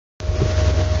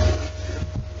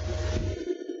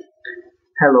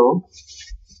Hello,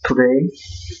 today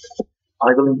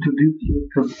I will introduce you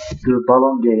to the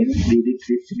balloon game we did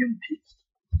with Unity.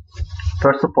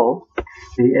 First of all,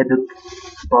 we added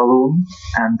balloon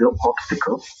and the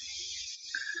obstacles,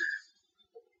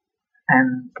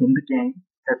 and in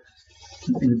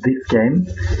this game,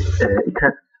 it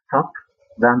has stop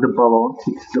when the balloon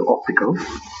hits the obstacles.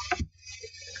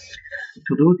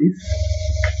 To do this,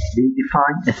 we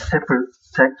define a separate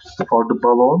tag for the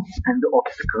balloon and the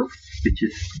obstacles, which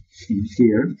is in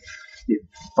here.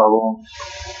 It's balloon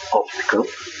obstacle.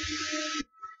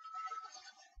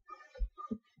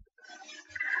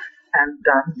 And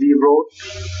then we wrote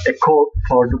a code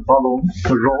for the balloon,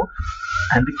 the road,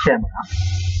 and the camera.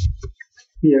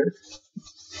 Here,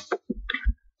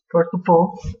 first of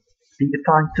all, we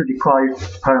defined the required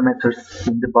parameters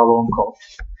in the balloon code.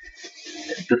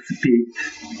 The speed,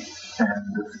 and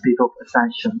the speed of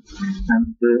ascension,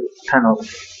 and the penalty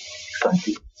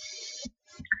exactly.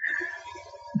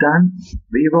 Then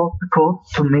we wrote the code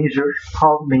to measure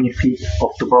how many feet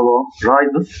of the balloon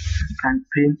rises and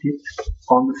print it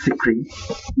on the screen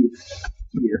is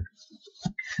here.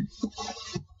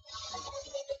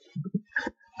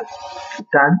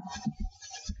 Then,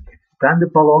 when the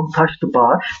balloon touched the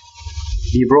bar,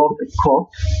 we wrote a code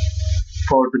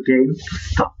for the game to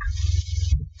stop.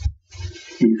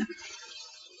 Is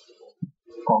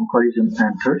on collision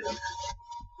enter,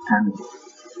 and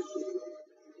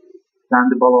when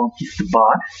the balloon hits the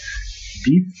bar,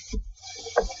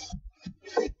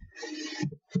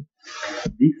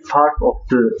 this part of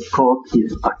the code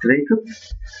is activated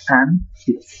and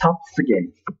it stops the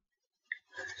game.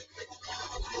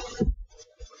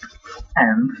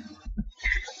 And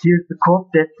here's the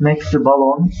code that makes the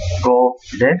balloon go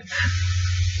left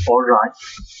or right.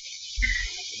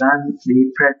 When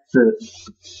we press the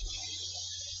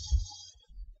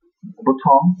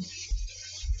button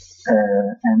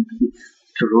and it's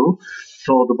true,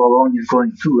 so the balloon is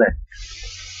going to left.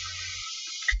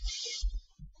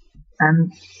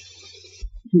 And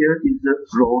here is the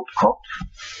road code.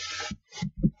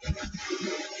 This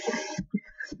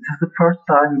is the first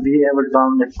time we ever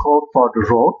done a code for the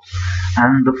road,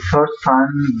 and the first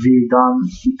time we done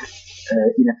it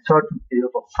in a certain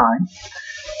period of time.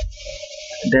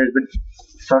 There's a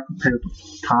certain period of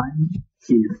time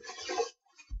is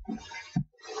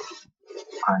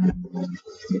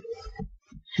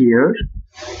here,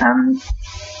 and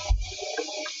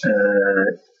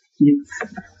it's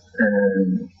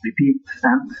repeat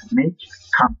and make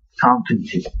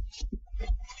continuity.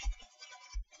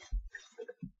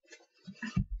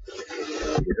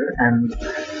 Here, and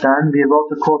then we wrote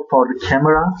the code for the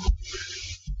camera.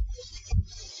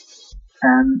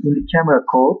 And in the camera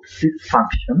code, this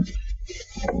function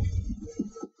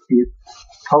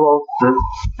follows the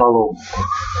balloon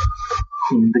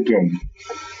in the game.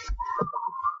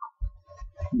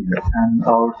 Here, and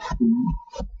our scene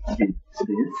is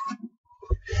this.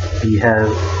 We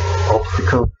have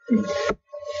obstacles in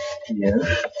here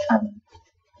and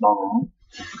balloon.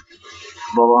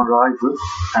 Balloon rises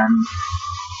and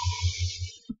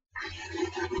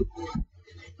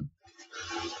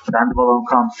when the balloon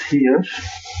comes here,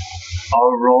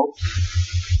 our road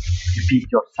repeat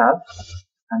yourself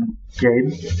and game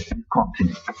will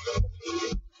continue.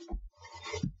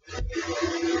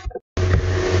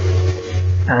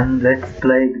 And let's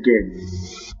play the game.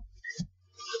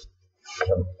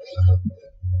 So,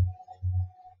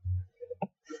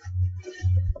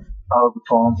 our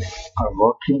buttons are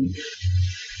working,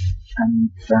 and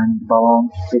when the balloon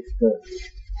hits the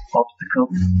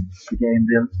obstacles, the game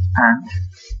will end.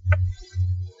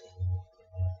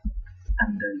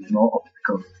 And there is no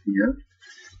obstacles here.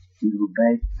 We will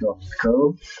make the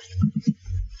obstacle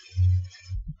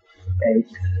 8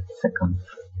 seconds.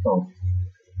 So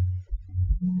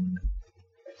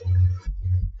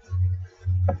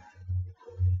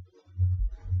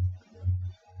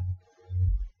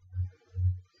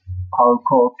our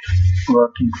code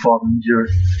working for measure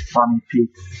how many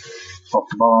feet of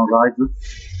the balloon rises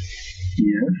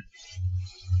here,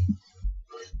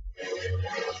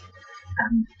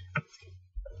 and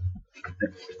the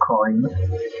coin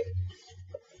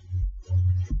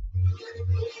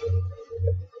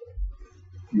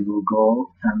we will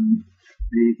go and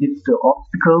we hit the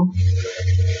obstacle,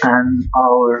 and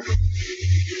our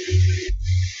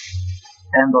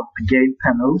end of the game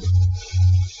panel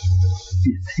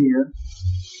is here,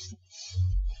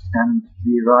 and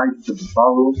we rise the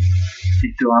balloon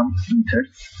 51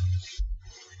 meters.